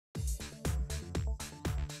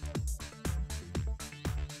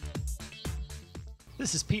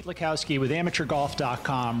This is Pete Lakowski with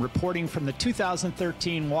AmateurGolf.com reporting from the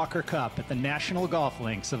 2013 Walker Cup at the National Golf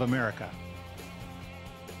Links of America.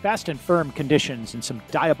 Fast and firm conditions and some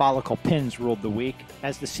diabolical pins ruled the week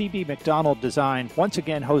as the CB Macdonald design once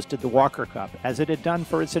again hosted the Walker Cup as it had done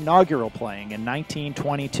for its inaugural playing in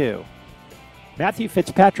 1922. Matthew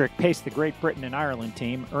Fitzpatrick paced the Great Britain and Ireland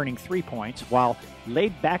team, earning 3 points, while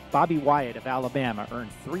laid-back Bobby Wyatt of Alabama earned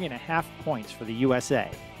 3.5 points for the USA.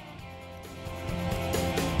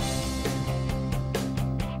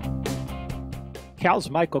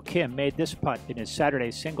 Cal's Michael Kim made this putt in his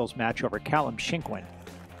Saturday singles match over Callum Shinkwin.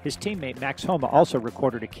 His teammate Max Homa also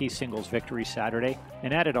recorded a key singles victory Saturday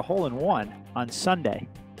and added a hole-in-one on Sunday.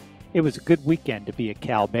 It was a good weekend to be a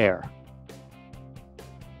Cal Bear.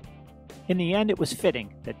 In the end, it was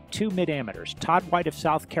fitting that two mid-amateurs, Todd White of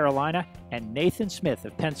South Carolina and Nathan Smith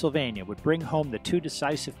of Pennsylvania, would bring home the two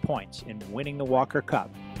decisive points in winning the Walker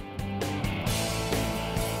Cup.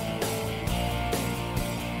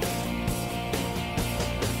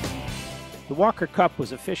 The Walker Cup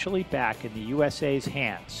was officially back in the USA's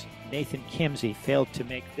hands. Nathan Kimsey failed to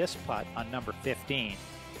make this putt on number 15,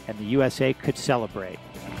 and the USA could celebrate.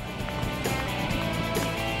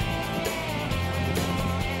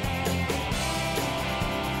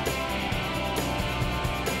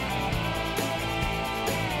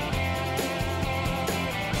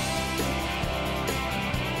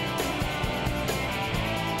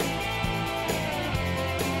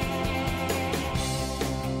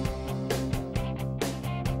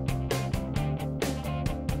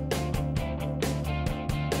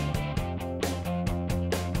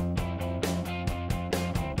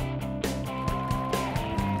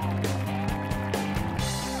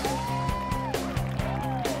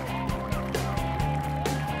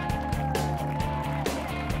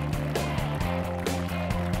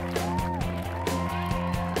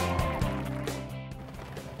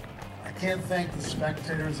 I can't thank the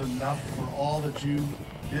spectators enough for all that you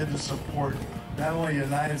did to support not only the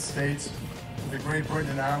United States, but the Great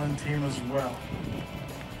Britain and Ireland team as well.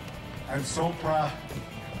 I'm so proud.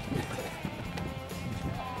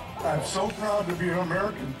 I'm so proud to be an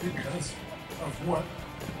American because of what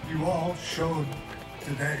you all showed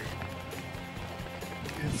today.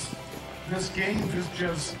 This game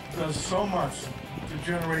just does so much to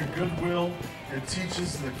generate goodwill. It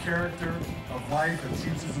teaches the character of life. It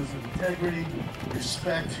teaches us integrity,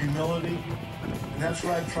 respect, humility. And that's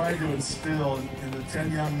what I've tried to instill in the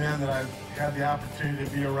 10 young men that I've had the opportunity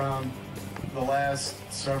to be around the last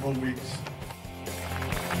several weeks.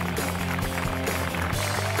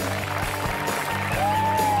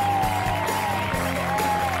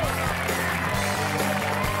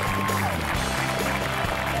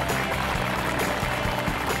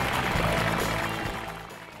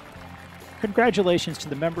 Congratulations to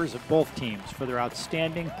the members of both teams for their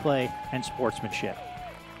outstanding play and sportsmanship.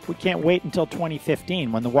 We can't wait until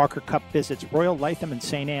 2015 when the Walker Cup visits Royal Lytham and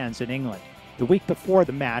St. Anne's in England. The week before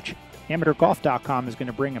the match, AmateurGolf.com is going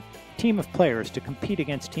to bring a team of players to compete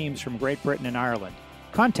against teams from Great Britain and Ireland.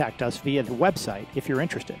 Contact us via the website if you're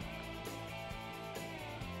interested.